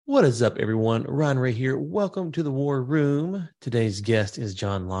What is up, everyone? Ron Ray here. Welcome to the War Room. Today's guest is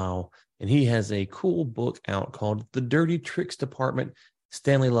John Lisle, and he has a cool book out called The Dirty Tricks Department,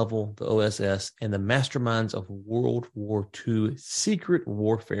 Stanley Lovell, the OSS, and the Masterminds of World War II Secret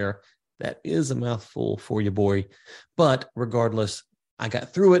Warfare. That is a mouthful for you, boy. But regardless, I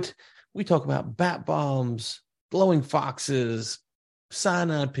got through it. We talk about bat bombs, glowing foxes,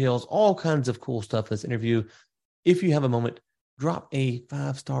 cyanide pills, all kinds of cool stuff in this interview. If you have a moment, drop a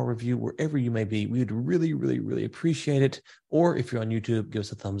 5-star review wherever you may be. We would really, really, really appreciate it. Or if you're on YouTube, give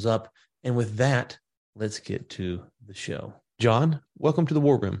us a thumbs up. And with that, let's get to the show. John, welcome to the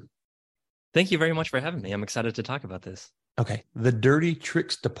War Room. Thank you very much for having me. I'm excited to talk about this. Okay, the Dirty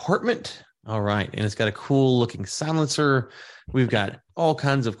Tricks Department. All right, and it's got a cool looking silencer. We've got all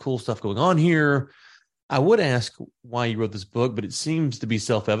kinds of cool stuff going on here. I would ask why you wrote this book, but it seems to be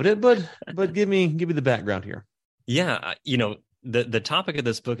self-evident. But give me the background here. Yeah, the topic of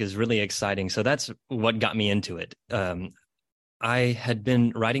this book is really exciting. So that's what got me into it. I had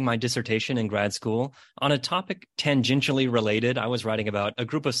been writing my dissertation in grad school on a topic tangentially related. I was writing about a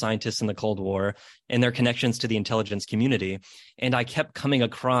group of scientists in the Cold War and their connections to the intelligence community. And I kept coming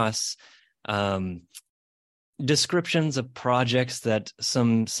across descriptions of projects that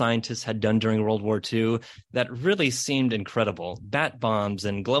some scientists had done during World War II that really seemed incredible. Bat bombs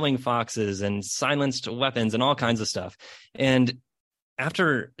and glowing foxes and silenced weapons and all kinds of stuff. And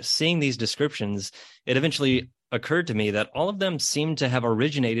after seeing these descriptions, it eventually occurred to me that all of them seemed to have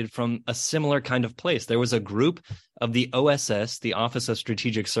originated from a similar kind of place. There was a group of the OSS, the Office of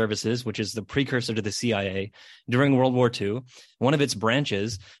Strategic Services, which is the precursor to the CIA, during World War II. One of its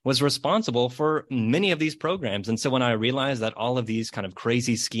branches was responsible for many of these programs. And so when I realized that all of these kind of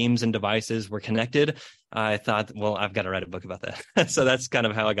crazy schemes and devices were connected, I thought, well, I've got to write a book about that. So that's kind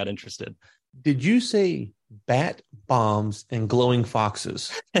of how I got interested. Did you say bat bombs and glowing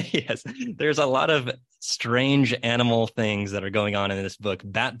foxes? Yes, there's a lot of strange animal things that are going on in this book.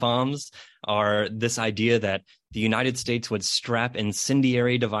 Bat bombs are this idea that the United States would strap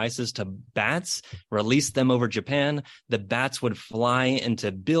incendiary devices to bats, release them over Japan. The bats would fly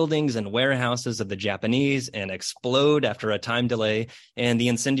into buildings and warehouses of the Japanese and explode after a time delay. And the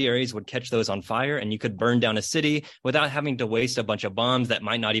incendiaries would catch those on fire, and you could burn down a city without having to waste a bunch of bombs that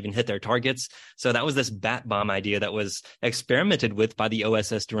might not even hit their targets. So that was this bat bomb idea that was experimented with by the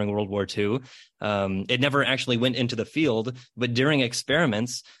OSS during World War II. It never actually went into the field, but during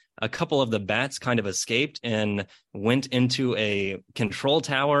experiments, a couple of the bats kind of escaped and went into a control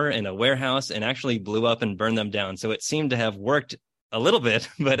tower in a warehouse and actually blew up and burned them down. So it seemed to have worked a little bit,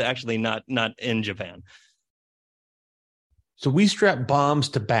 but actually not in Japan. So we strap bombs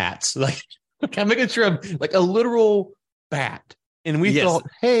to bats. Like I'm making sure I'm like a literal bat. And we thought,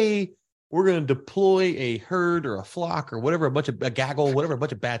 hey, we're going to deploy a herd or a flock or whatever, a gaggle, whatever a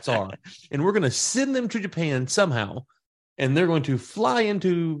bunch of bats are. And we're going to send them to Japan somehow. And they're going to fly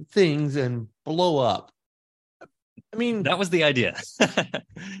into things and blow up. I mean, that was the idea.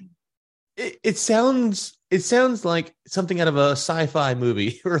 It sounds like something out of a sci-fi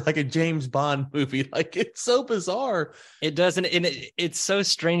movie or like a James Bond movie. Like, it's so bizarre. It doesn't, and it's so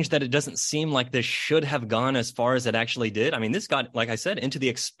strange that it doesn't seem like this should have gone as far as it actually did. I mean, this got, like I said, into the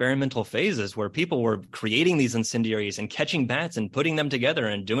experimental phases where people were creating these incendiaries and catching bats and putting them together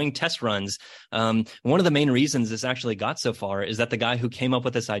and doing test runs. One of the main reasons this actually got so far is that the guy who came up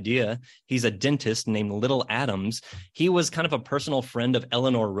with this idea, he's a dentist named Little Adams. He was kind of a personal friend of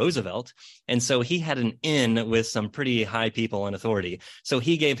Eleanor Roosevelt. And so he had an in with some pretty high people in authority. So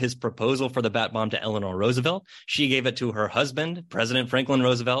he gave his proposal for the bat bomb to Eleanor Roosevelt. She gave it to her husband, President Franklin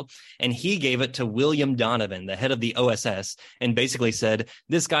Roosevelt, and he gave it to William Donovan, the head of the OSS, and basically said,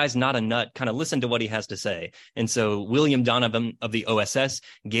 this guy's not a nut, kind of listen to what he has to say. And so William Donovan of the OSS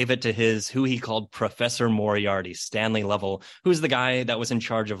gave it to who he called Professor Moriarty, Stanley Lovell, who's the guy that was in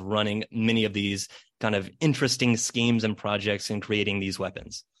charge of running many of these kind of interesting schemes and projects and creating these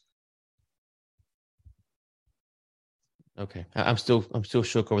weapons. Okay, I'm still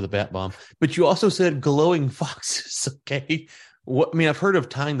shook over the bat bomb. But you also said glowing foxes. Okay, I've heard of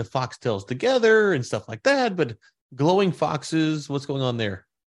tying the foxtails together and stuff like that, but glowing foxes, what's going on there?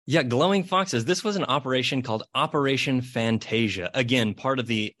 Yeah, glowing foxes. This was an operation called Operation Fantasia. Again, part of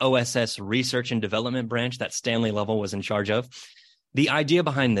the OSS research and development branch that Stanley Lovell was in charge of. The idea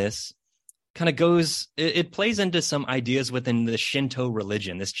behind this kind of it plays into some ideas within the Shinto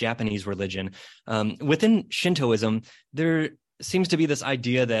religion, this Japanese religion. Within Shintoism, there seems to be this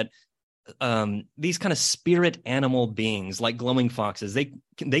idea that these kind of spirit animal beings like glowing foxes.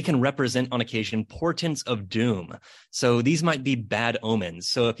 They can represent on occasion portents of doom. So these might be bad omens.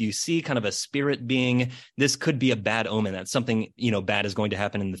 So if you see kind of a spirit being, this could be a bad omen. That's something, bad is going to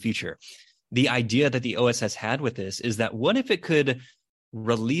happen in the future. The idea that the OSS had with this is that what if it could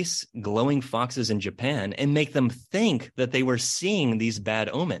release glowing foxes in Japan and make them think that they were seeing these bad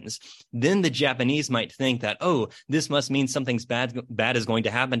omens? Then the Japanese might think that, oh, this must mean something's bad is going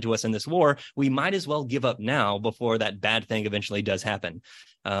to happen to us in this war. We might as well give up now before that bad thing eventually does happen.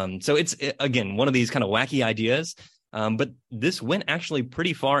 So it's, again, one of these kind of wacky ideas. But this went actually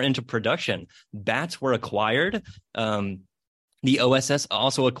pretty far into production. Bats were acquired. The OSS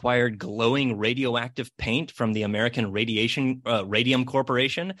also acquired glowing radioactive paint from the American Radium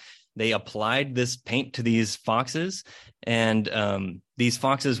Corporation. They applied this paint to these foxes, and these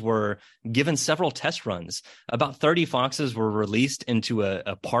foxes were given several test runs. About 30 foxes were released into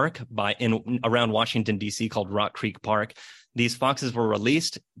a park around Washington, D.C. called Rock Creek Park. These foxes were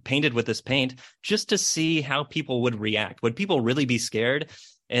released, painted with this paint, just to see how people would react. Would people really be scared?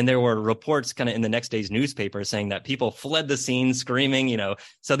 And there were reports kind of in the next day's newspaper saying that people fled the scene screaming,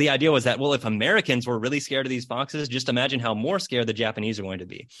 So the idea was that, well, if Americans were really scared of these foxes, just imagine how more scared the Japanese are going to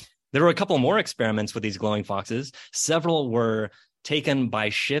be. There were a couple more experiments with these glowing foxes. Several were taken by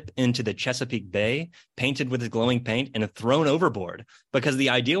ship into the Chesapeake Bay, painted with this glowing paint, and thrown overboard. Because the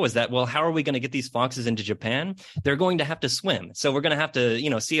idea was that, well, how are we going to get these foxes into Japan? They're going to have to swim. So we're going to have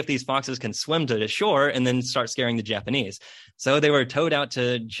to, see if these foxes can swim to the shore and then start scaring the Japanese. So they were towed out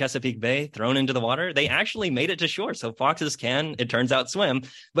to Chesapeake Bay, thrown into the water. They actually made it to shore. So foxes can, it turns out, swim.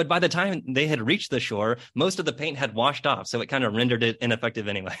 But by the time they had reached the shore, most of the paint had washed off. So it kind of rendered it ineffective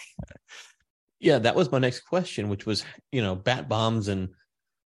anyway. Yeah, that was my next question, which was, bat bombs and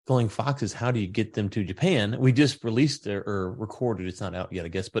glowing foxes. How do you get them to Japan? We just released or recorded, it's not out yet, I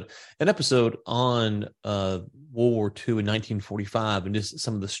guess, but an episode on World War II in 1945 and just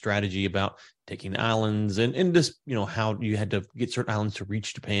some of the strategy about taking islands and just, how you had to get certain islands to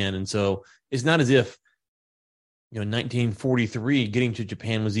reach Japan. And so it's not as if, in 1943, getting to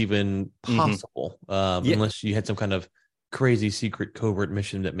Japan was even possible, unless you had some kind of crazy secret covert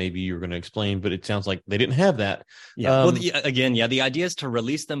mission that maybe you were going to explain, but it sounds like they didn't have that. The idea is to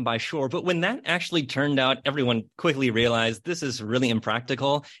release them by shore. But when that actually turned out, everyone quickly realized this is really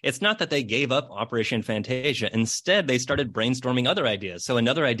impractical. It's not that they gave up Operation Fantasia. Instead, they started brainstorming other ideas. So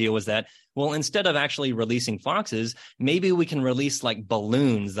another idea was that, well, instead of actually releasing foxes, maybe we can release like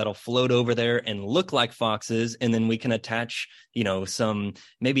balloons that'll float over there and look like foxes. And then we can attach,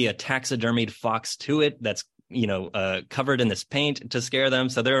 maybe a taxidermied fox to it that's covered in this paint to scare them.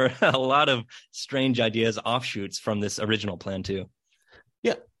 So there are a lot of strange ideas, offshoots from this original plan too.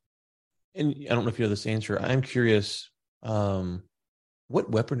 Yeah. And I don't know if you know this answer. I'm curious, what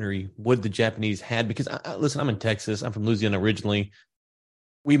weaponry would the Japanese had? Because listen, I'm in Texas. I'm from Louisiana originally.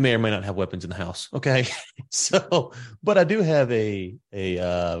 We may or may not have weapons in the house. Okay. But I do have a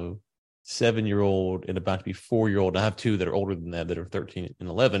 7-year-old and about to be 4-year-old. I have two that are older than that are 13 and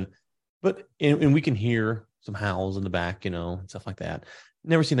 11. But and we can hear some howls in the back, stuff like that.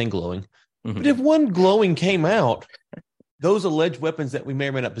 Never seen anything glowing. Mm-hmm. But if one glowing came out, those alleged weapons that we may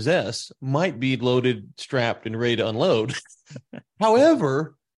or may not possess might be loaded, strapped, and ready to unload.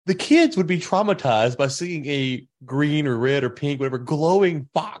 However, the kids would be traumatized by seeing a green or red or pink, whatever, glowing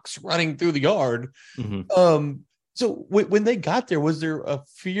fox running through the yard. Mm-hmm. So when they got there, was there a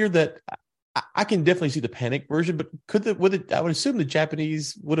fear that I can definitely see the panic version, but I would assume the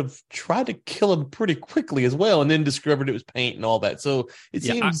Japanese would have tried to kill him pretty quickly as well, and then discovered it was paint and all that. So it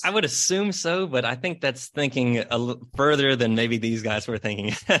seems I would assume so, but I think that's thinking further than maybe these guys were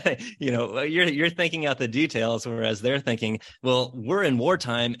thinking. You're thinking out the details, whereas they're thinking, well, we're in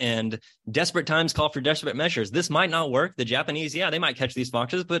wartime and desperate times call for desperate measures. This might not work. The Japanese, they might catch these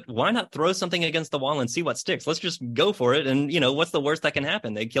foxes, but why not throw something against the wall and see what sticks? Let's just go for it. And what's the worst that can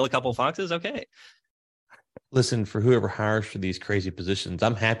happen? They kill a couple foxes. Okay. Listen, for whoever hires for these crazy positions,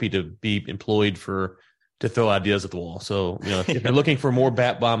 I'm happy to be employed to throw ideas at the wall. So, if you're looking for more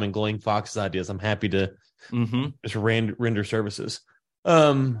bat bomb and glowing foxes ideas, I'm happy to just render services.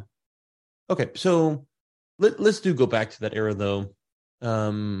 Okay. So let's go back to that era though.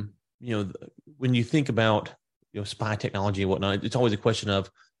 When you think about, spy technology and whatnot, it's always a question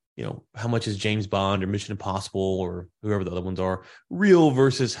of, how much is James Bond or Mission Impossible or whoever the other ones are real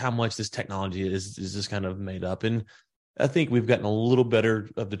versus how much this technology is just kind of made up. And I think we've gotten a little better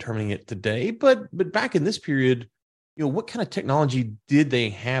of determining it today, but back in this period, what kind of technology did they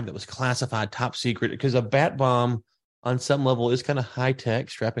have that was classified top secret? Because a bat bomb on some level is kind of high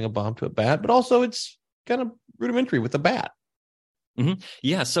tech, strapping a bomb to a bat, but also it's kind of rudimentary with a bat. Mm-hmm.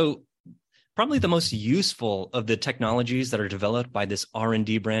 Yeah. So Probably the most useful of the technologies that are developed by this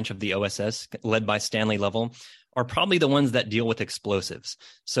R&D branch of the OSS, led by Stanley Lovell, are probably the ones that deal with explosives.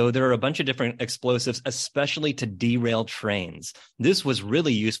 So there are a bunch of different explosives, especially to derail trains. This was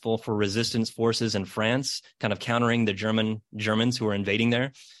really useful for resistance forces in France, kind of countering the Germans who were invading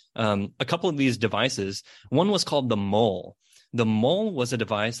there. A couple of these devices, one was called the Mole. The Mole was a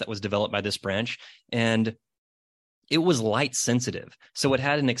device that was developed by this branch, and it was light sensitive. So it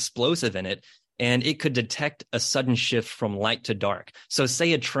had an explosive in it, and it could detect a sudden shift from light to dark. So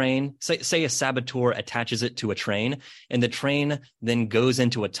say a saboteur attaches it to a train, and the train then goes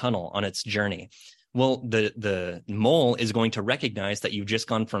into a tunnel on its journey. Well, the Mole is going to recognize that you've just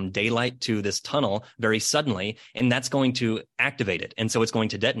gone from daylight to this tunnel very suddenly, and that's going to activate it. And so it's going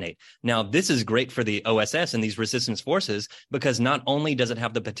to detonate. Now, this is great for the OSS and these resistance forces, because not only does it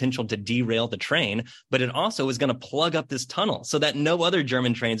have the potential to derail the train, but it also is going to plug up this tunnel so that no other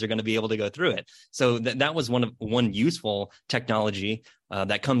German trains are going to be able to go through it. So that was one useful technology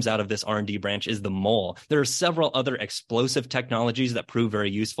that comes out of this R&D branch, is the Mole. There are several other explosive technologies that prove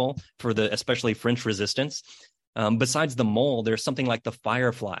very useful for the especially French resistance. Besides the Mole, there's something like the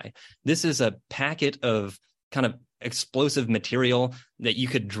Firefly. This is a packet of kind of explosive material that you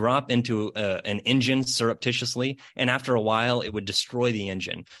could drop into an engine surreptitiously, and after a while, it would destroy the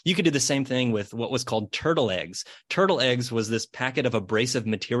engine. You could do the same thing with what was called turtle eggs. Turtle eggs was this packet of abrasive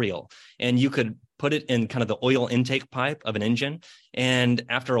material, and you could put it in kind of the oil intake pipe of an engine, and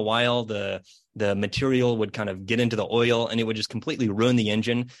after a while, the material would kind of get into the oil, and it would just completely ruin the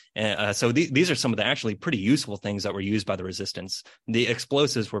engine. So these are some of the actually pretty useful things that were used by the resistance. The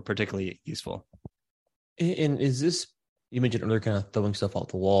explosives were particularly useful. And is this, you mentioned earlier, kind of throwing stuff off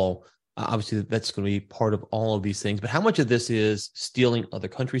the wall. Obviously, that's going to be part of all of these things. But how much of this is stealing other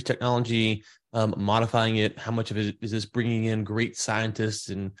countries' technology, modifying it? How much of it is this bringing in great scientists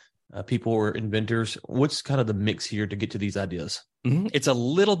and people or inventors? What's kind of the mix here to get to these ideas? Mm-hmm. It's a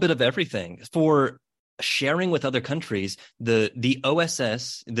little bit of everything. For sharing with other countries, the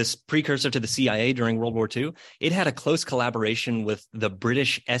OSS, this precursor to the CIA during World War II, it had a close collaboration with the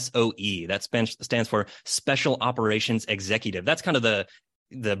British SOE. That stands for Special Operations Executive. That's kind of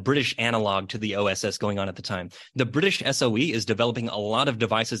the British analog to the OSS going on at the time. The British SOE is developing a lot of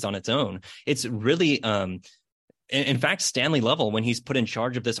devices on its own. It's really in fact, Stanley Lovell, when he's put in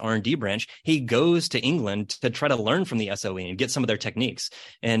charge of this R&D branch, he goes to England to try to learn from the SOE and get some of their techniques.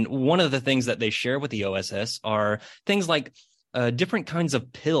 And one of the things that they share with the OSS are things like different kinds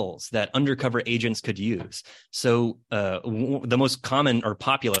of pills that undercover agents could use. So the most common or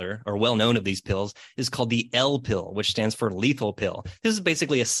popular or well-known of these pills is called the L pill, which stands for lethal pill. This is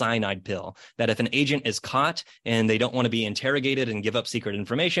basically a cyanide pill that if an agent is caught and they don't want to be interrogated and give up secret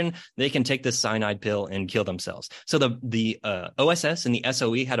information, they can take this cyanide pill and kill themselves. So the OSS and the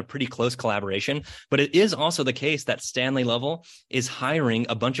SOE had a pretty close collaboration, but it is also the case that Stanley Lovell is hiring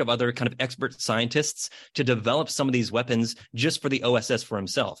a bunch of other kind of expert scientists to develop some of these weapons just for the OSS for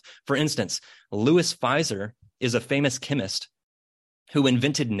himself. For instance, Louis Pfizer is a famous chemist who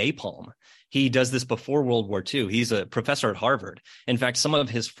invented napalm. He does this before World War II. He's a professor at Harvard. In fact, some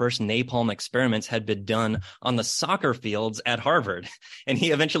of his first napalm experiments had been done on the soccer fields at Harvard. And he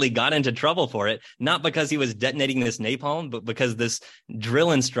eventually got into trouble for it, not because he was detonating this napalm, but because this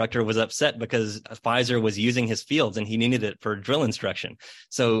drill instructor was upset because Pfizer was using his fields and he needed it for drill instruction.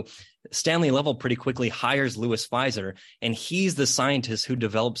 So Stanley Lovell pretty quickly hires Louis Pfizer, and he's the scientist who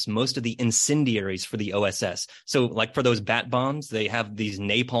develops most of the incendiaries for the OSS. So like for those bat bombs, they have these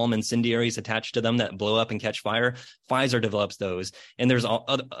napalm incendiaries attached to them that blow up and catch fire. Pfizer develops those, and there's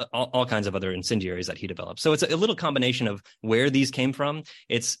all kinds of other incendiaries that he develops. So it's a little combination of where these came from.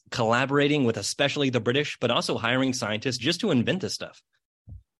 It's collaborating with especially the British, but also hiring scientists just to invent this stuff.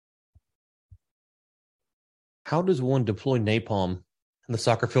 How does one deploy napalm in the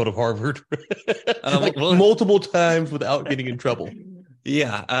soccer field of Harvard multiple times without getting in trouble?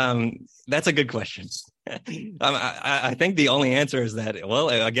 Yeah, that's a good question. I think the only answer is that, well,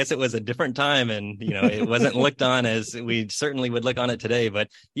 I guess it was a different time and, it wasn't looked on as we certainly would look on it today. But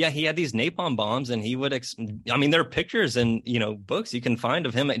yeah, he had these napalm bombs and he would, there are pictures and, books you can find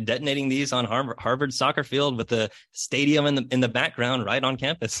of him detonating these on Harvard soccer field with the stadium in the background right on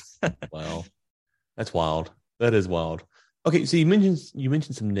campus. Wow. That's wild. That is wild. Okay, so you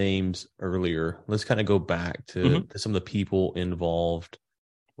mentioned some names earlier. Let's kind of go back to some of the people involved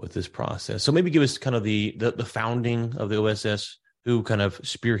with this process. So maybe give us kind of the founding of the OSS, who kind of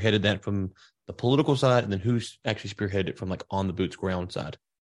spearheaded that from the political side, and then who's actually spearheaded it from like on the boots ground side.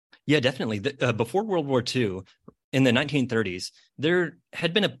 Yeah, definitely. Before World War II, in the 1930s, there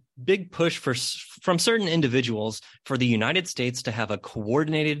had been a big push from certain individuals for the United States to have a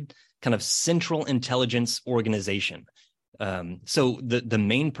coordinated kind of central intelligence organization. So the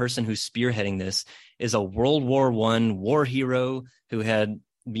main person who's spearheading this is a World War I war hero who had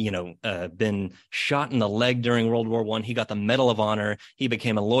been shot in the leg during World War I. He got the Medal of Honor. He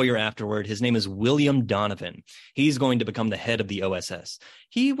became a lawyer afterward. His name is William Donovan. He's going to become the head of the OSS.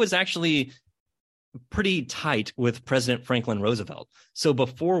 He was actually pretty tight with President Franklin Roosevelt. So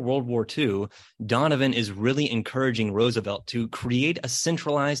before World War II, Donovan is really encouraging Roosevelt to create a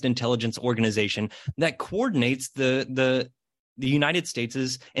centralized intelligence organization that coordinates the United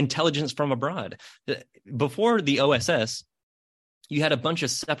States' intelligence from abroad. Before the OSS, you had a bunch of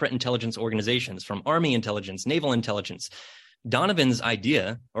separate intelligence organizations, from Army intelligence, naval intelligence. Donovan's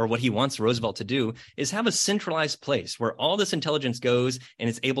idea, or what he wants Roosevelt to do, is have a centralized place where all this intelligence goes and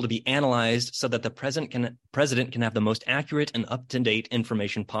it's able to be analyzed so that the president can have the most accurate and up-to-date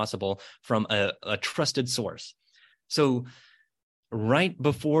information possible from a trusted source. So right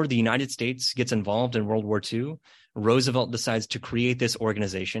before the United States gets involved in World War II, Roosevelt decides to create this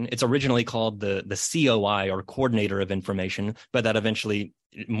organization. It's originally called the COI, or Coordinator of Information, but that eventually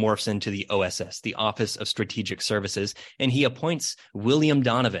morphs into the OSS, the Office of Strategic Services, and he appoints William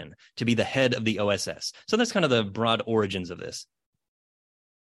Donovan to be the head of the OSS. So that's kind of the broad origins of this.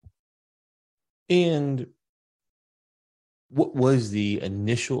 And what was the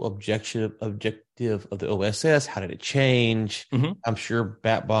initial objective of the OSS? How did it change? Mm-hmm. I'm sure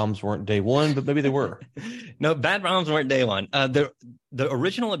bat bombs weren't day one, but maybe they were. No, bat bombs weren't day one. The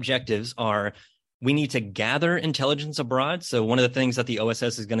original objectives are: we need to gather intelligence abroad. So one of the things that the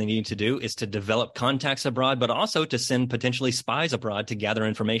OSS is going to need to do is to develop contacts abroad, but also to send potentially spies abroad to gather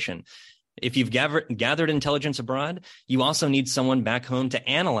information. If you've gathered intelligence abroad, you also need someone back home to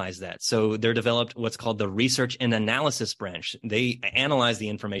analyze that. So they're developed what's called the Research and Analysis Branch. They analyze the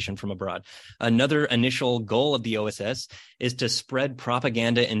information from abroad. Another initial goal of the OSS is to spread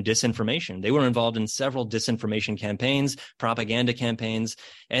propaganda and disinformation. They were involved in several disinformation campaigns, propaganda campaigns,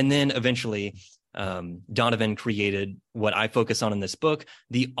 and then eventually Donovan created what I focus on in this book,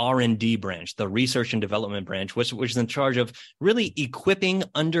 the R&D branch, the Research and Development branch, which is in charge of really equipping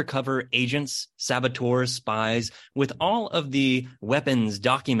undercover agents, saboteurs, spies with all of the weapons,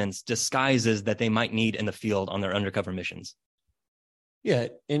 documents, disguises that they might need in the field on their undercover missions. Yeah,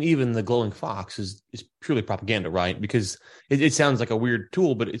 and even the glowing fox is purely propaganda, right? Because it sounds like a weird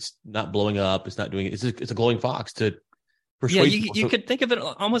tool, but it's not blowing up. It's not doing it. It's a glowing fox to Yeah, you could think of it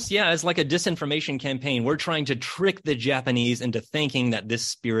almost, as like a disinformation campaign. We're trying to trick the Japanese into thinking that this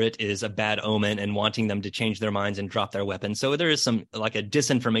spirit is a bad omen and wanting them to change their minds and drop their weapons. So there is some like a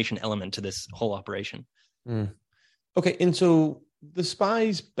disinformation element to this whole operation. Mm. Okay, and so the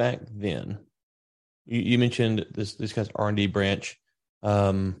spies back then, you mentioned this guy's R&D branch.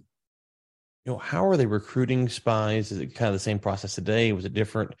 How are they recruiting spies? Is it kind of the same process today? Was it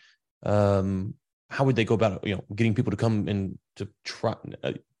different? How would they go about, getting people to come and to try?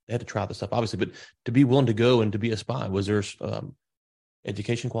 They had to try out the stuff, obviously, but to be willing to go and to be a spy, was there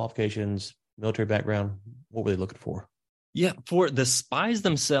education qualifications, military background? What were they looking for? Yeah, for the spies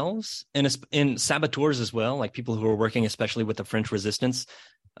themselves and in saboteurs as well, like people who were working especially with the French resistance,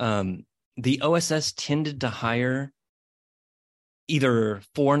 the OSS tended to hire either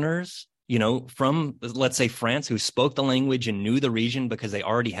foreigners, from, let's say, France, who spoke the language and knew the region because they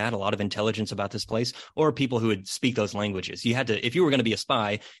already had a lot of intelligence about this place, or people who would speak those languages. You had to, if you were going to be a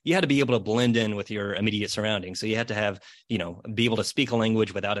spy, you had to be able to blend in with your immediate surroundings. So you had to have, be able to speak a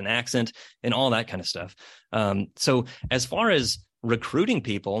language without an accent and all that kind of stuff. So as far as recruiting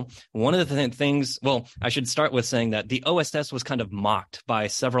people, one of the things, well, I should start with saying that the OSS was kind of mocked by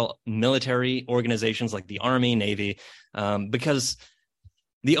several military organizations like the Army, Navy, because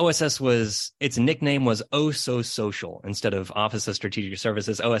the OSS its nickname was Oh So Social instead of Office of Strategic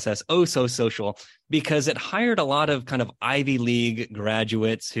Services, OSS, Oh So Social, because it hired a lot of kind of Ivy League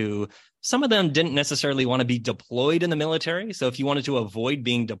graduates who, some of them didn't necessarily want to be deployed in the military. So if you wanted to avoid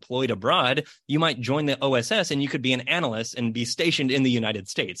being deployed abroad, you might join the OSS and you could be an analyst and be stationed in the United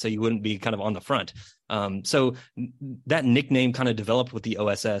States. So you wouldn't be kind of on the front. So that nickname kind of developed with the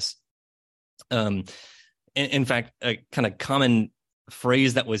OSS. In fact, a kind of common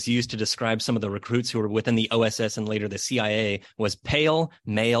phrase that was used to describe some of the recruits who were within the OSS and later the CIA was pale,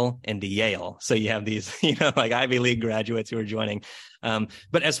 male, and the Yale. So you have these, like Ivy League graduates who are joining.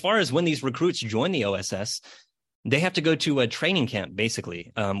 But as far as when these recruits join the OSS, they have to go to a training camp,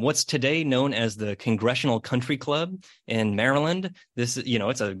 basically. What's today known as the Congressional Country Club in Maryland. This,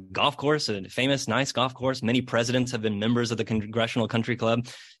 it's a golf course, a famous, nice golf course. Many presidents have been members of the Congressional Country Club.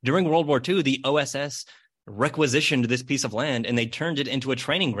 During World War II, the OSS requisitioned this piece of land and they turned it into a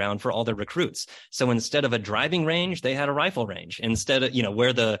training ground for all their recruits. So instead of a driving range, they had a rifle range. Instead of,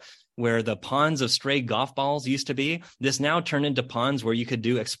 where the where the ponds of stray golf balls used to be, this now turned into ponds where you could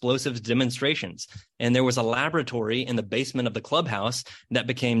do explosives demonstrations. And there was a laboratory in the basement of the clubhouse that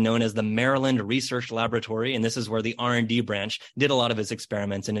became known as the Maryland Research Laboratory. And this is where the R&D branch did a lot of its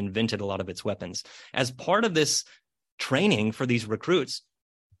experiments and invented a lot of its weapons. As part of this training for these recruits,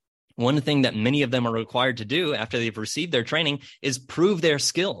 one thing that many of them are required to do after they've received their training is prove their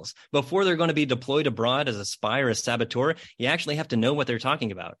skills. Before they're going to be deployed abroad as a spy or a saboteur, you actually have to know what they're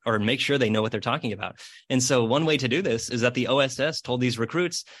talking about, or make sure they know what they're talking about. And so one way to do this is that the OSS told these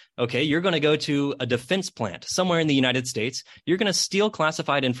recruits, okay, you're going to go to a defense plant somewhere in the United States. You're going to steal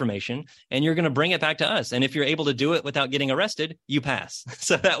classified information and you're going to bring it back to us. And if you're able to do it without getting arrested, you pass.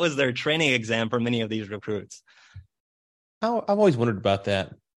 So that was their training exam for many of these recruits. I've always wondered about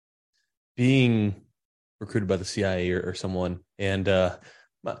that. Being recruited by the CIA or someone, and not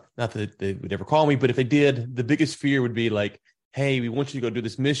that they would ever call me, but if they did, the biggest fear would be like, hey, we want you to go do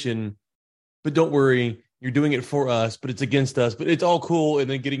this mission, but don't worry, you're doing it for us, but it's against us, but it's all cool, and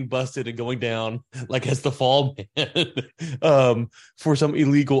then getting busted and going down like as the fall man for some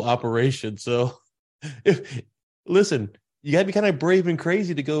illegal operation. So listen, you gotta be kind of brave and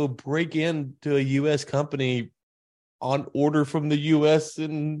crazy to go break into a US company on order from the US,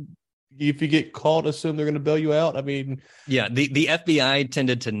 and if you get caught, assume they're going to bail you out. I mean, yeah, the FBI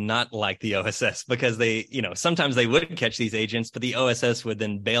tended to not like the OSS because they, sometimes they would catch these agents, but the OSS would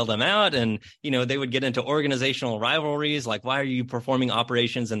then bail them out. And, they would get into organizational rivalries. Like, why are you performing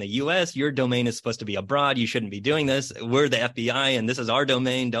operations in the US? Your domain is supposed to be abroad. You shouldn't be doing this. We're the FBI and this is our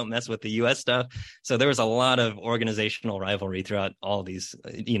domain. Don't mess with the US stuff. So there was a lot of organizational rivalry throughout all these,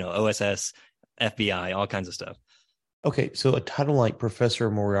 OSS, FBI, all kinds of stuff. Okay, so a title like Professor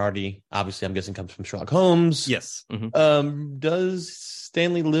Moriarty, obviously, I'm guessing comes from Sherlock Holmes. Yes. Mm-hmm. Does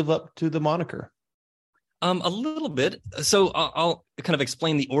Stanley live up to the moniker? A little bit. So I'll kind of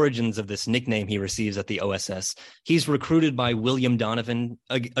explain the origins of this nickname he receives at the OSS. He's recruited by William Donovan,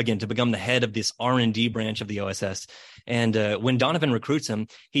 again, to become the head of this R&D branch of the OSS. And when Donovan recruits him,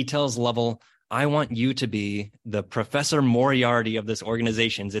 he tells Lovell, I want you to be the Professor Moriarty of this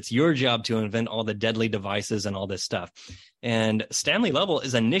organization. It's your job to invent all the deadly devices and all this stuff. And Stanley Lovell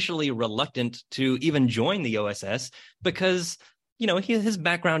is initially reluctant to even join the OSS because, his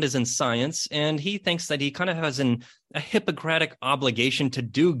background is in science and he thinks that he kind of has a Hippocratic obligation to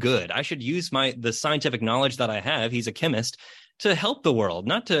do good. I should use the scientific knowledge that I have. He's a chemist to help the world,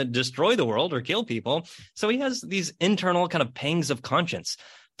 not to destroy the world or kill people. So he has these internal kind of pangs of conscience.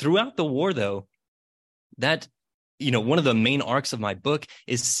 Throughout the war, though, that, one of the main arcs of my book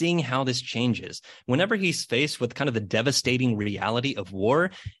is seeing how this changes. Whenever he's faced with kind of the devastating reality of war,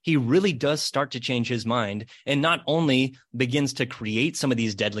 he really does start to change his mind and not only begins to create some of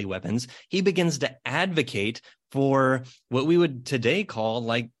these deadly weapons, he begins to advocate for what we would today call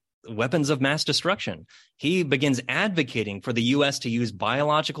like weapons of mass destruction. He begins advocating for the U.S. to use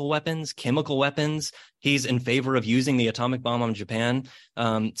biological weapons, chemical weapons. He's in favor of using the atomic bomb on Japan.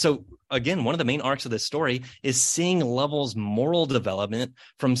 So again, one of the main arcs of this story is seeing Lovell's moral development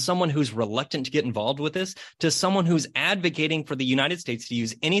from someone who's reluctant to get involved with this to someone who's advocating for the United States to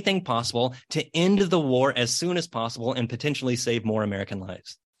use anything possible to end the war as soon as possible and potentially save more American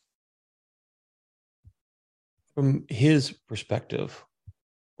lives. From his perspective,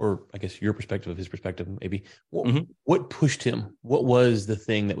 or I guess your perspective of his perspective, maybe, what pushed him? What was the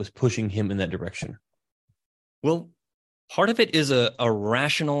thing that was pushing him in that direction? Well, part of it is a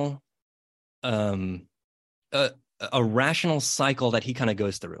rational, a rational cycle that he kind of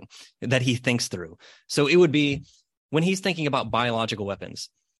goes through, that he thinks through. So it would be when he's thinking about biological weapons,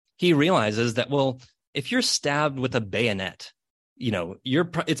 he realizes that, well, if you're stabbed with a bayonet,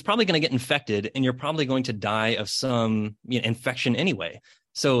 it's probably going to get infected and you're probably going to die of some infection anyway.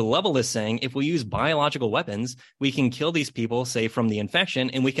 So Lovell is saying, if we use biological weapons, we can kill these people, say, from the infection,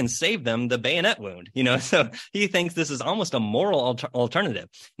 and we can save them the bayonet wound. So he thinks this is almost a moral alternative.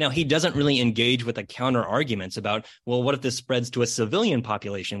 Now, he doesn't really engage with the counter arguments about, well, what if this spreads to a civilian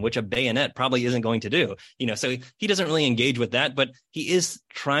population, which a bayonet probably isn't going to do? So he doesn't really engage with that, but he is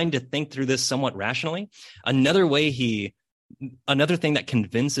trying to think through this somewhat rationally. Another thing that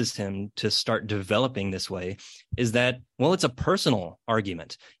convinces him to start developing this way is that, well, it's a personal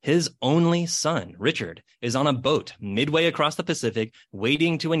argument. His only son, Richard, is on a boat midway across the Pacific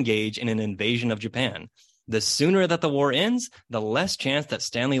waiting to engage in an invasion of Japan. The sooner that the war ends, the less chance that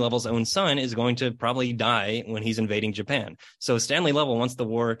Stanley Lovell's own son is going to probably die when he's invading Japan. So Stanley Lovell wants the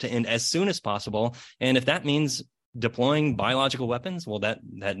war to end as soon as possible. And if that means deploying biological weapons, well, that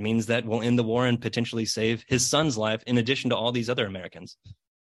means that we'll end the war and potentially save his son's life in addition to all these other Americans.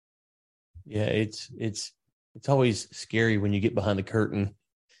 Yeah, it's always scary when you get behind the curtain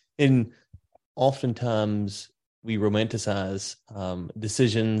And oftentimes we romanticize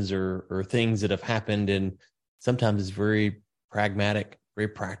decisions or things that have happened, and sometimes it's very pragmatic, very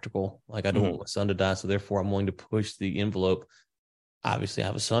practical. Like, I don't want my son to die, so therefore I'm willing to push the envelope. Obviously, I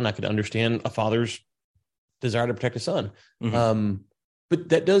have a son. I could understand a father's desire to protect a son. But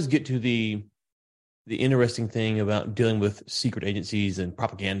that does get to the interesting thing about dealing with secret agencies and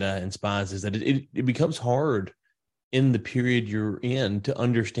propaganda and spies, is that it becomes hard in the period you're in to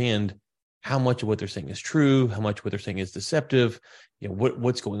understand how much of what they're saying is true, how much of what they're saying is deceptive,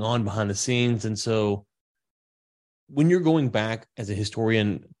 what's going on behind the scenes. And so when you're going back as a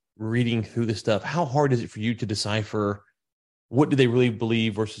historian, reading through this stuff, how hard is it for you to decipher what do they really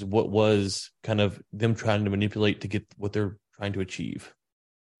believe versus what was kind of them trying to manipulate to get what they're trying to achieve?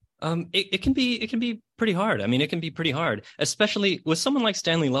 It can be pretty hard. I mean, it can be pretty hard, especially with someone like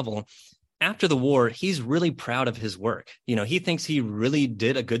Stanley Lovell. After the war, he's really proud of his work. He thinks he really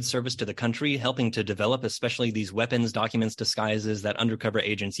did a good service to the country, helping to develop especially these weapons, documents, disguises that undercover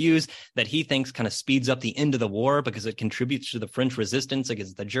agents use, that he thinks kind of speeds up the end of the war because it contributes to the French resistance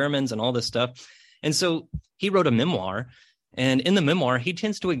against the Germans and all this stuff. And so he wrote a memoir, and in the memoir, he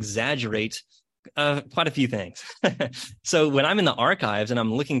tends to exaggerate quite a few things. So when I'm in the archives and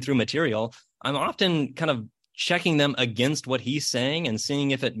I'm looking through material, I'm often kind of checking them against what he's saying and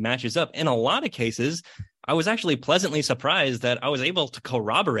seeing if it matches up. In a lot of cases, I was actually pleasantly surprised that I was able to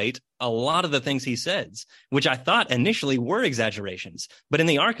corroborate a lot of the things he says, which I thought initially were exaggerations. But in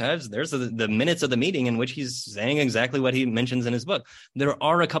the archives, there's the minutes of the meeting in which he's saying exactly what he mentions in his book. There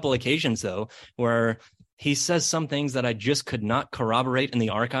are a couple occasions, though, where he says some things that I just could not corroborate in the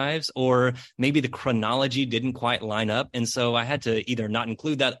archives, or maybe the chronology didn't quite line up. And so I had to either not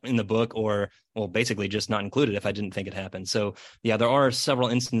include that in the book or, well, basically just not include it if I didn't think it happened. So yeah, there are several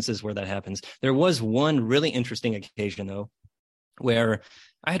instances where that happens. There was one really interesting occasion, though, where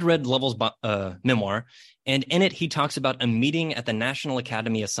I had read Lovell's memoir, and in it, he talks about a meeting at the National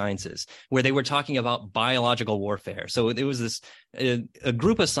Academy of Sciences where they were talking about biological warfare. So there was a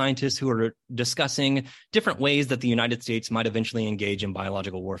group of scientists who were discussing different ways that the United States might eventually engage in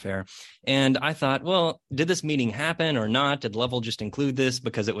biological warfare. And I thought, well, did this meeting happen or not? Did Lovell just include this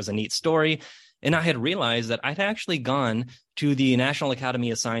because it was a neat story? And I had realized that I'd actually gone to the National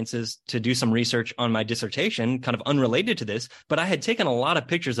Academy of Sciences to do some research on my dissertation, kind of unrelated to this, but I had taken a lot of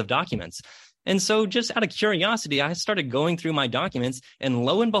pictures of documents. And so just out of curiosity, I started going through my documents, and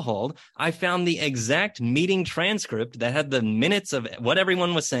lo and behold, I found the exact meeting transcript that had the minutes of what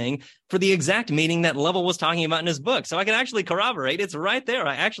everyone was saying for the exact meeting that Lovell was talking about in his book. So I can actually corroborate. It's right there.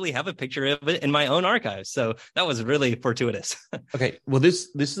 I actually have a picture of it in my own archives. So that was really fortuitous. Okay. Well,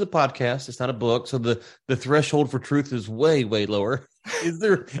 this is a podcast. It's not a book. So the threshold for truth is way, way lower. Is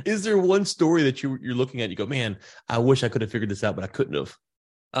there one story that you're looking at, you go, man, I wish I could have figured this out, but I couldn't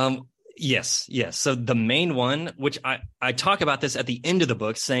have? Yes. So the main one, which I talk about this at the end of the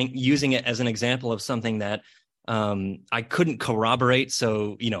book, using it as an example of something that I couldn't corroborate.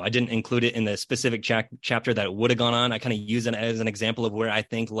 So, I didn't include it in the specific chapter that it would have gone on. I kind of use it as an example of where I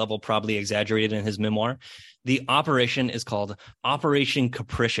think Lovell probably exaggerated in his memoir. The operation is called Operation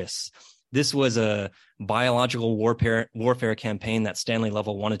Capricious. This was a biological warfare campaign that Stanley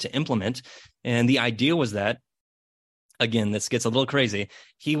Lovell wanted to implement. And the idea was that, again, this gets a little crazy,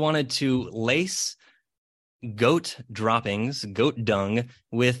 he wanted to lace goat droppings, goat dung,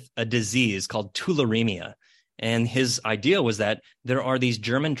 with a disease called tularemia. And his idea was that there are these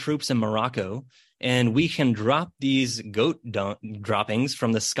German troops in Morocco, and we can drop these goat droppings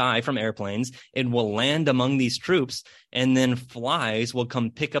from the sky, from airplanes. It will land among these troops, and then flies will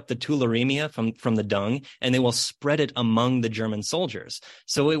come pick up the tularemia from the dung, and they will spread it among the German soldiers.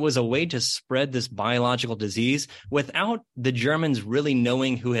 So it was a way to spread this biological disease without the Germans really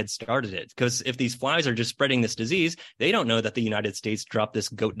knowing who had started it. Because if these flies are just spreading this disease, they don't know that the United States dropped this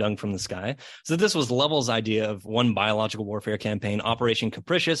goat dung from the sky. So this was Lovell's idea of one biological warfare campaign, Operation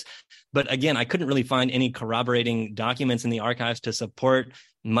Capricious. But again, I couldn't really find any corroborating documents in the archives to support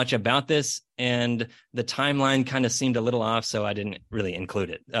much about this, and the timeline kind of seemed a little off, so I didn't really include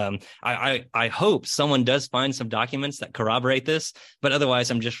it. I hope someone does find some documents that corroborate this, but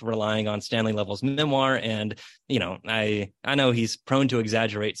otherwise I'm just relying on Stanley Lovell's memoir, and I know he's prone to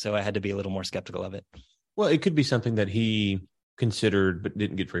exaggerate, so I had to be a little more skeptical of it. Well, it could be something that he considered but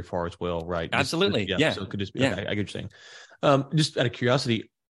didn't get very far as well, right? Absolutely. Yeah. So it could just be, okay, I get what you're saying. Just out of curiosity,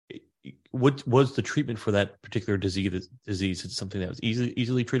 what was the treatment for that particular disease? Is it something that was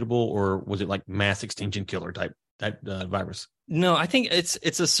easily treatable, or was it like mass extinction killer type that virus? No, I think it's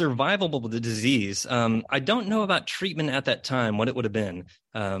a survivable disease. I don't know about treatment at that time, what it would have been.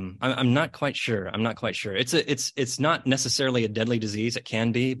 I'm not quite sure. It's not necessarily a deadly disease. It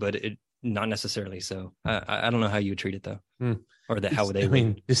can be, but it not necessarily. So I don't know how you would treat it though, or how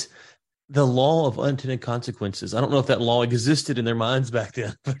they. The law of unintended consequences. I don't know if that law existed in their minds back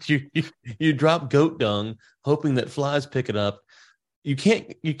then, but you drop goat dung, hoping that flies pick it up. You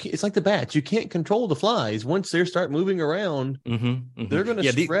can't. It's like the bats. You can't control the flies. Once they start moving around, they're going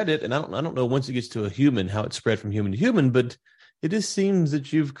to spread it. And I don't know once it gets to a human how it's spread from human to human. But it just seems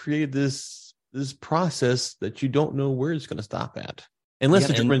that you've created this process that you don't know where it's going to stop at, unless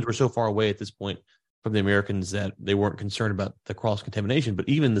the Germans were so far away at this point from the Americans that they weren't concerned about the cross contamination. But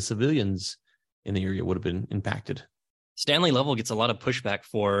even the civilians in the area would have been impacted. Stanley Lovell gets a lot of pushback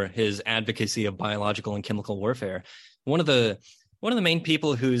for his advocacy of biological and chemical warfare. One of the main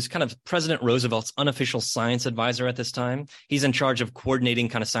people who's kind of President Roosevelt's unofficial science advisor at this time. He's in charge of coordinating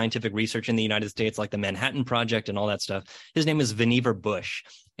kind of scientific research in the United States, like the Manhattan Project and all that stuff. His name is Vannevar Bush.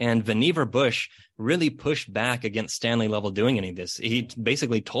 And Vannevar Bush really pushed back against Stanley Lovell doing any of this. He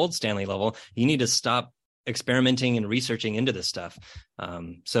basically told Stanley Lovell, you need to stop experimenting and researching into this stuff.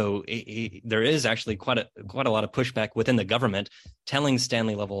 So there is actually quite a lot of pushback within the government telling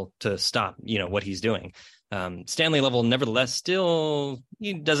Stanley Lovell to stop, what he's doing. Stanley Lovell, nevertheless,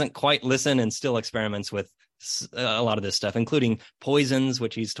 he doesn't quite listen and still experiments with a lot of this stuff, including poisons,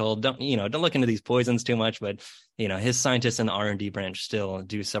 which he's told, don't look into these poisons too much. But, his scientists in the R&D branch still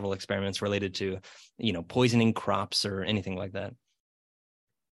do several experiments related to, poisoning crops or anything like that.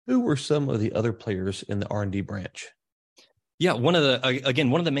 Who were some of the other players in the R&D branch? Yeah, one of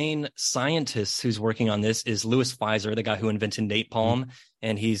the main scientists who's working on this is Louis Pfizer, the guy who invented napalm,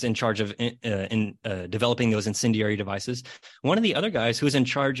 and he's in charge of developing those incendiary devices. One of the other guys who's in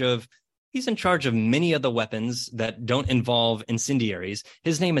charge of many of the weapons that don't involve incendiaries.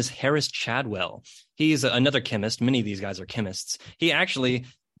 His name is Harris Chadwell. He's another chemist. Many of these guys are chemists. He actually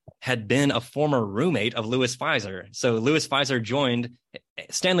had been a former roommate of Louis Pfizer. So Louis Pfizer joined.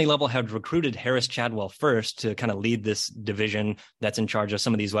 Stanley Lovell had recruited Harris Chadwell first to kind of lead this division that's in charge of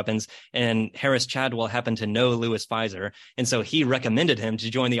some of these weapons. And Harris Chadwell happened to know Louis Pfizer. And so he recommended him to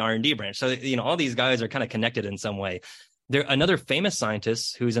join the R&D branch. So, all these guys are kind of connected in some way. Another famous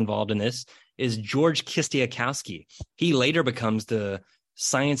scientist who's involved in this is George Kistiakowsky. He later becomes the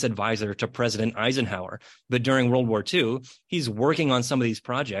science advisor to President Eisenhower. But during World War II, he's working on some of these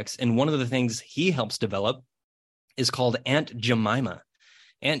projects. And one of the things he helps develop is called Aunt Jemima.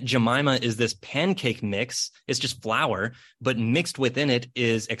 Aunt Jemima is this pancake mix. It's just flour, but mixed within it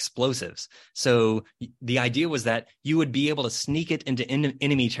is explosives. So the idea was that you would be able to sneak it into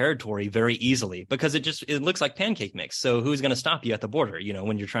enemy territory very easily because it looks like pancake mix. So who's going to stop you at the border,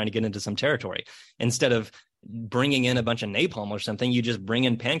 when you're trying to get into some territory? Instead of bringing in a bunch of napalm or something, you just bring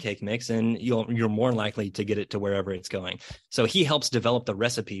in pancake mix and you're more likely to get it to wherever it's going. So he helps develop the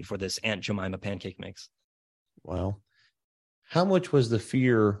recipe for this Aunt Jemima pancake mix. Wow. How much was the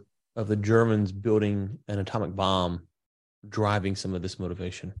fear of the Germans building an atomic bomb driving some of this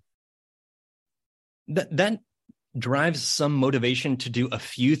motivation? That drives some motivation to do a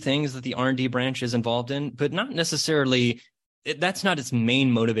few things that the R&D branch is involved in, but not necessarily. That's not its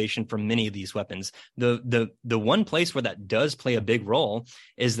main motivation for many of these weapons. The one place where that does play a big role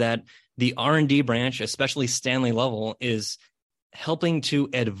is that the R&D branch, especially Stanley Lovell, is helping to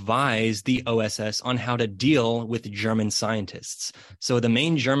advise the OSS on how to deal with German scientists. So the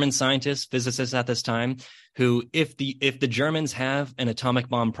main German scientists, physicists at this time, who if the Germans have an atomic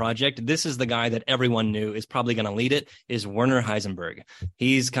bomb project, this is the guy that everyone knew is probably going to lead it, is Werner Heisenberg.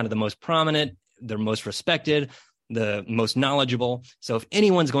 He's kind of the most prominent, the most respected, the most knowledgeable. So if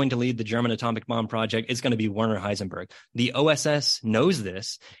anyone's going to lead the German atomic bomb project, it's going to be Werner Heisenberg. The OSS knows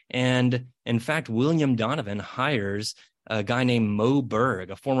this. And in fact, William Donovan hires a guy named Moe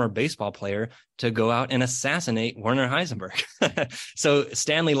Berg, a former baseball player, to go out and assassinate Werner Heisenberg. So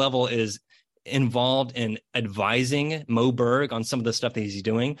Stanley Lovell is involved in advising Moe Berg on some of the stuff that he's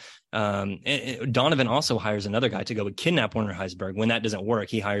doing. Donovan also hires another guy to go kidnap Werner Heisenberg. When that doesn't work,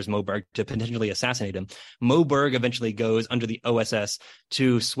 he hires Moe Berg to potentially assassinate him. Moe Berg eventually goes under the OSS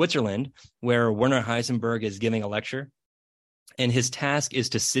to Switzerland, where Werner Heisenberg is giving a lecture. And his task is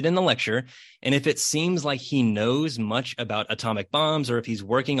to sit in the lecture. And if it seems like he knows much about atomic bombs, or if he's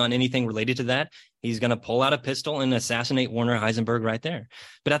working on anything related to that, He's going to pull out a pistol and assassinate Werner Heisenberg right there.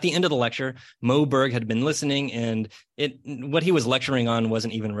 But at the end of the lecture, Moberg had been listening, and what he was lecturing on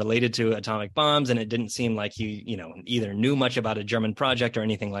wasn't even related to atomic bombs, and it didn't seem like he, either knew much about a German project or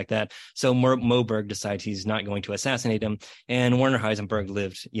anything like that. So Moberg decides he's not going to assassinate him, and Werner Heisenberg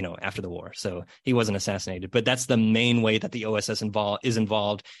lived, after the war. So he wasn't assassinated. But that's the main way that the OSS is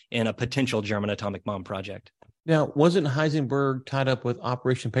involved in a potential German atomic bomb project. Now, wasn't Heisenberg tied up with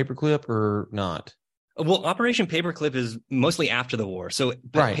Operation Paperclip or not? Well, Operation Paperclip is mostly after the war. So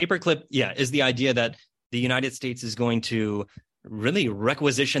right. Paperclip, is the idea that the United States is going to really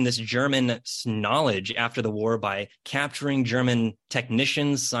requisition this German knowledge after the war by capturing German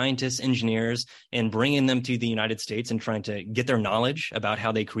technicians, scientists, engineers, and bringing them to the United States and trying to get their knowledge about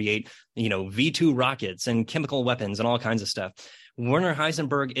how they create, V2 rockets and chemical weapons and all kinds of stuff. Werner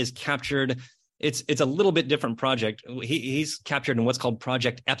Heisenberg is captured. It's a little bit different project. He's captured in what's called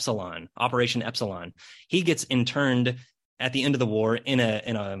Project Epsilon, Operation Epsilon. He gets interned at the end of the war in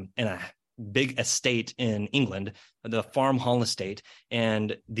a big estate in England, the Farm Hall estate,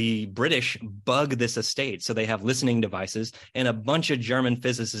 and the British bug this estate. So they have listening devices, and a bunch of German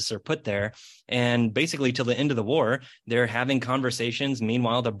physicists are put there. And basically, till the end of the war, they're having conversations.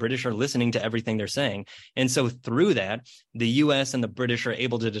 Meanwhile, the British are listening to everything they're saying. And so through that, the US and the British are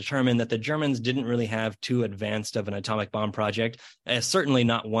able to determine that the Germans didn't really have too advanced of an atomic bomb project, certainly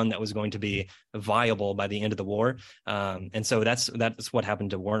not one that was going to be viable by the end of the war. And so that's what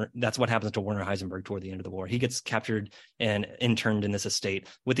happened to Werner. That's what happens to Werner Heisenberg toward the end of the war. He gets captured and interned in this estate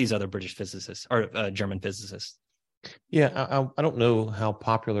with these other British physicists or German physicists. Yeah, I don't know how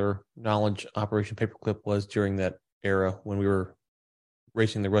popular knowledge Operation Paperclip was during that era when we were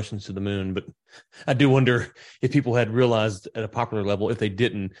racing the Russians to the moon, but I do wonder if people had realized at a popular level, if they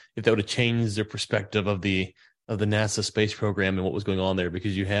didn't, if that would have changed their perspective of the NASA space program and what was going on there,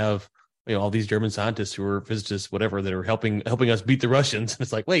 because you have all these German scientists who are physicists, whatever, that are helping us beat the Russians. And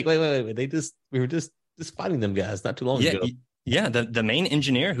it's like, wait, we were just fighting them guys not too long ago. Yeah, the main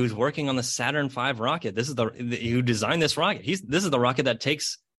engineer who's working on the Saturn V rocket, this is who designed this rocket. This is the rocket that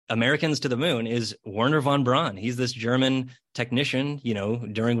takes Americans to the moon, is Wernher von Braun. He's this German technician,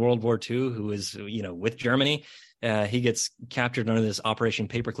 during World War II, who is, with Germany. He gets captured under this Operation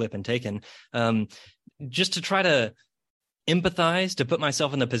Paperclip and taken. Just to try to empathize, to put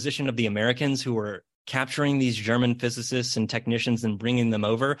myself in the position of the Americans who were capturing these German physicists and technicians and bringing them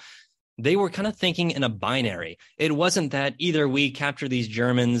over, they were kind of thinking in a binary. It wasn't that either we capture these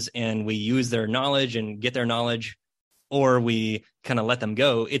Germans and we use their knowledge and get their knowledge, or we kind of let them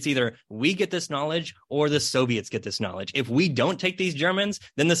go. It's either we get this knowledge or the Soviets get this knowledge. If we don't take these Germans,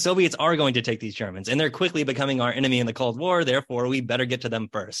 then the Soviets are going to take these Germans, and they're quickly becoming our enemy in the Cold War. Therefore, we better get to them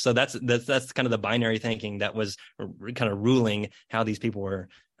first. So that's kind of the binary thinking that was kind of ruling how these people were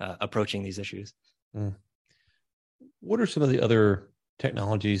approaching these issues. What are some of the other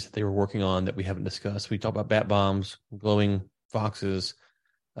technologies that they were working on that we haven't discussed? We talked about bat bombs, glowing foxes,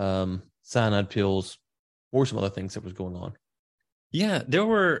 cyanide pills. What were some other things that was going on? Yeah, there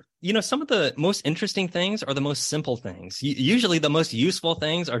were, some of the most interesting things are the most simple things. Usually the most useful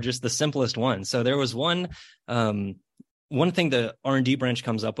things are just the simplest ones. So there was one thing the R&D branch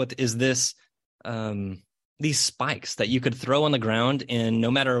comes up with is this, these spikes that you could throw on the ground, and no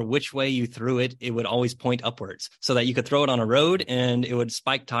matter which way you threw it, it would always point upwards, so that you could throw it on a road and it would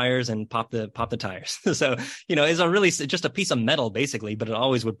spike tires and pop the tires. So, it's a really just a piece of metal basically, but it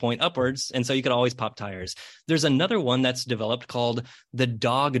always would point upwards. And so you could always pop tires. There's another one that's developed called the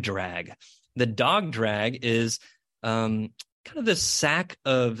dog drag. The dog drag is, kind of this sack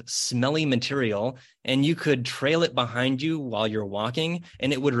of smelly material, and you could trail it behind you while you're walking,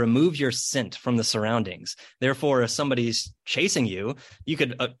 and it would remove your scent from the surroundings. Therefore, if somebody's chasing you, you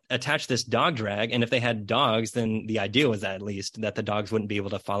could attach this dog drag, and if they had dogs, then the idea was that at least that the dogs wouldn't be able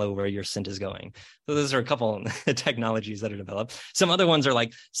to follow where your scent is going. So those are a couple technologies that are developed. Some other ones are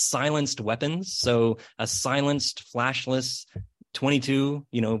like silenced weapons. So a silenced flashless 22,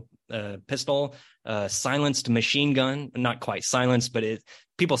 pistol, silenced machine gun, not quite silenced, but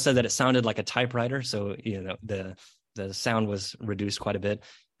people said that it sounded like a typewriter. So, the sound was reduced quite a bit.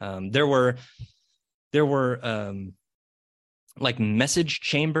 There were like message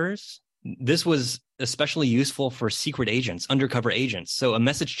chambers. This was especially useful for secret agents, undercover agents. So a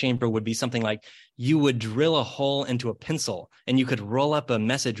message chamber would be something like you would drill a hole into a pencil, and you could roll up a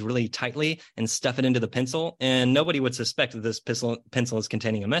message really tightly and stuff it into the pencil, and nobody would suspect that this pencil is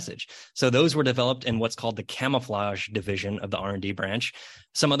containing a message. So those were developed in what's called the camouflage division of the R&D branch.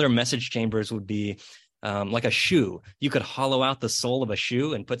 Some other message chambers would be like a shoe. You could hollow out the sole of a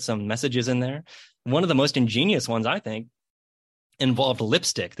shoe and put some messages in there. One of the most ingenious ones, I think, involved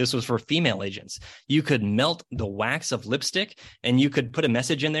lipstick. This was for female agents. You could melt the wax of lipstick and you could put a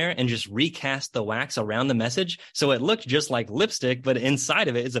message in there and just recast the wax around the message. So it looked just like lipstick, but inside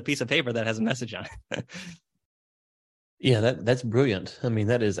of it is a piece of paper that has a message on it. Yeah, that's brilliant. I mean,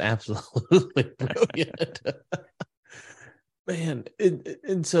 that is absolutely brilliant. Man,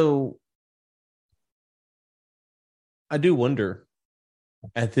 and so I do wonder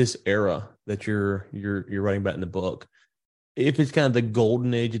at this era that you're writing about in the book, if it's kind of the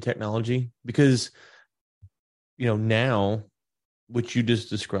golden age of technology, because now, which you just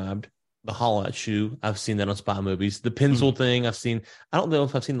described, the Holloway shoe, I've seen that on spy movies. The pencil thing, I've seen. I don't know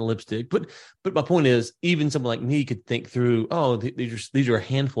if I've seen the lipstick, but my point is, even someone like me could think through, these are a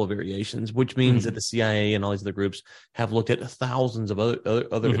handful of variations, which means that the CIA and all these other groups have looked at thousands of other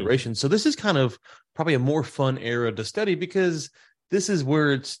iterations. So this is kind of probably a more fun era to study, because this is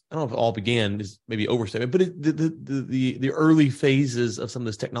where it's, I don't know if it all began, is maybe overstatement, but the early phases of some of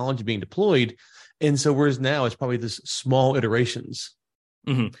this technology being deployed. And so whereas now it's probably this small iterations.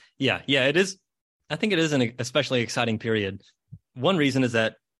 Mm-hmm. Yeah, it is. I think it is an especially exciting period. One reason is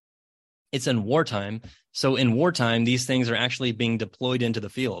that it's in wartime. So in wartime, these things are actually being deployed into the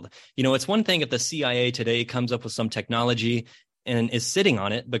field. It's one thing if the CIA today comes up with some technology and is sitting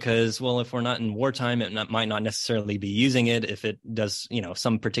on it because, well, if we're not in wartime, it might not necessarily be using it if it does,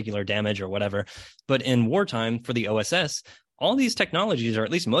 some particular damage or whatever. But in wartime for the OSS, all these technologies, or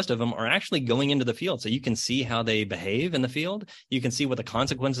at least most of them, are actually going into the field. So you can see how they behave in the field. You can see what the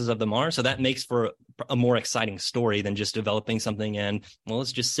consequences of them are. So that makes for a more exciting story than just developing something and, well,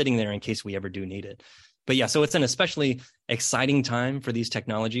 it's just sitting there in case we ever do need it. But yeah, so it's an especially exciting time for these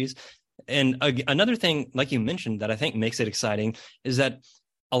technologies. And another thing, like you mentioned, that I think makes it exciting is that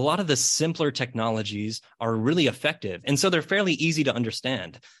a lot of the simpler technologies are really effective. And so they're fairly easy to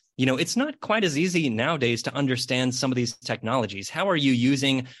understand. It's not quite as easy nowadays to understand some of these technologies. How are you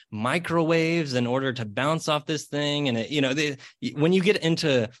using microwaves in order to bounce off this thing? And, when you get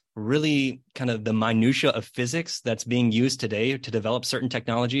into really kind of the minutia of physics that's being used today to develop certain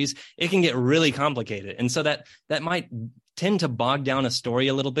technologies, it can get really complicated. And so that might tend to bog down a story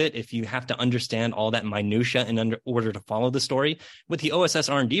a little bit if you have to understand all that minutia in order to follow the story. With the OSS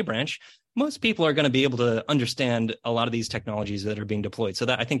R&D branch, most people are going to be able to understand a lot of these technologies that are being deployed. So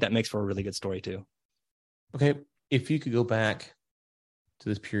I think that makes for a really good story too. Okay. If you could go back to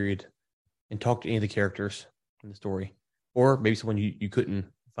this period and talk to any of the characters in the story, or maybe someone you couldn't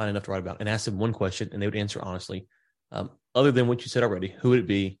find enough to write about, and ask them one question and they would answer honestly, other than what you said already, who would it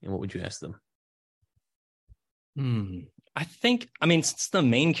be and what would you ask them? Since the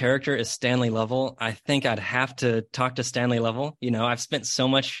main character is Stanley Lovell, I think I'd have to talk to Stanley Lovell. I've spent so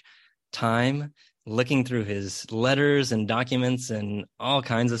much time looking through his letters and documents and all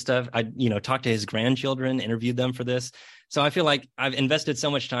kinds of stuff. I, talked to his grandchildren, interviewed them for this. So I feel like I've invested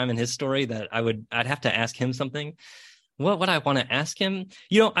so much time in his story that I'd have to ask him something. What would I want to ask him?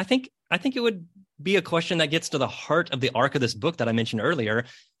 I think it would be a question that gets to the heart of the arc of this book that I mentioned earlier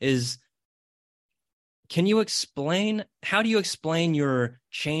is, how do you explain your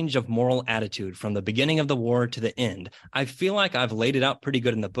change of moral attitude from the beginning of the war to the end? I feel like I've laid it out pretty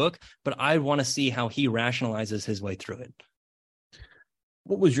good in the book, but I want to see how he rationalizes his way through it.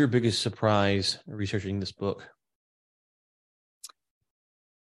 What was your biggest surprise researching this book?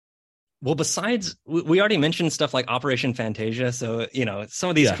 Well, besides, we already mentioned stuff like Operation Fantasia. So, some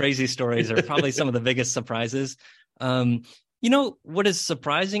of these crazy stories are probably some of the biggest surprises. What is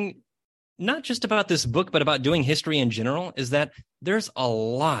surprising, not just about this book, but about doing history in general, is that there's a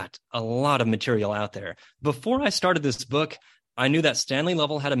lot of material out there. Before I started this book, I knew that Stanley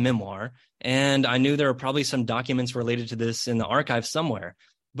Lovell had a memoir, and I knew there were probably some documents related to this in the archive somewhere.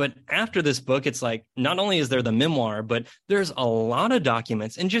 But after this book, it's like, not only is there the memoir, but there's a lot of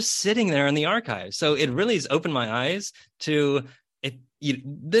documents and just sitting there in the archive. So it really has opened my eyes to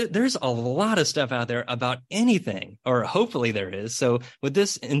there's a lot of stuff out there about anything, or hopefully there is. So with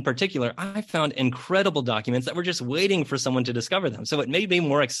this in particular, I found incredible documents that were just waiting for someone to discover them. So it made me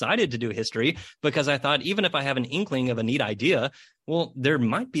more excited to do history, because I thought, even if I have an inkling of a neat idea, well, there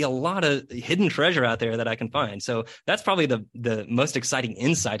might be a lot of hidden treasure out there that I can find. So that's probably the most exciting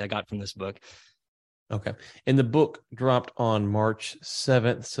insight I got from this book. Okay. And the book dropped on March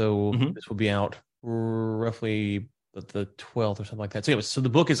 7th. So this will be out roughly the 12th or something like that. So anyway, so the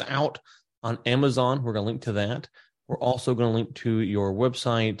book is out on Amazon. We're going to link to that. We're also going to link to your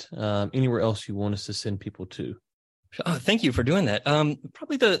website, anywhere else you want us to send people to. Oh, thank you for doing that.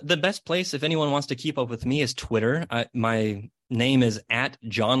 Probably the best place, if anyone wants to keep up with me, is Twitter. My name is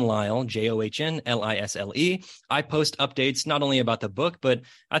 @JohnLisle, JohnLisle. I post updates not only about the book, but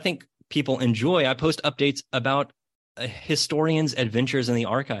I think people enjoy. I post updates about historians' adventures in the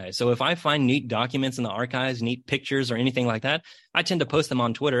archives. So if I find neat documents in the archives, neat pictures or anything like that, I tend to post them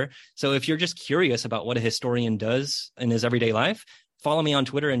on Twitter. So if you're just curious about what a historian does in his everyday life, follow me on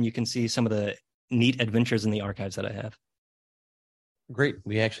Twitter and you can see some of the neat adventures in the archives that I have. Great.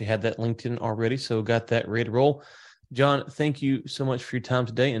 We actually had that linked in already, so got that ready to roll. John, thank you so much for your time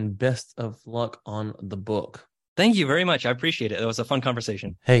today, and best of luck on the book. Thank you very much. I appreciate it. It was a fun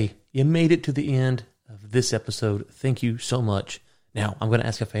conversation. Hey, you made it to the end of this episode. Thank you so much. Now, I'm going to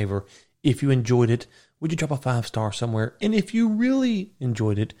ask a favor. If you enjoyed it, would you drop a 5-star somewhere? And if you really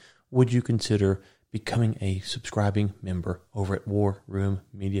enjoyed it, would you consider becoming a subscribing member over at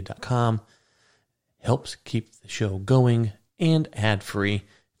warroommedia.com? Helps keep the show going and ad-free.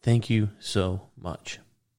 Thank you so much.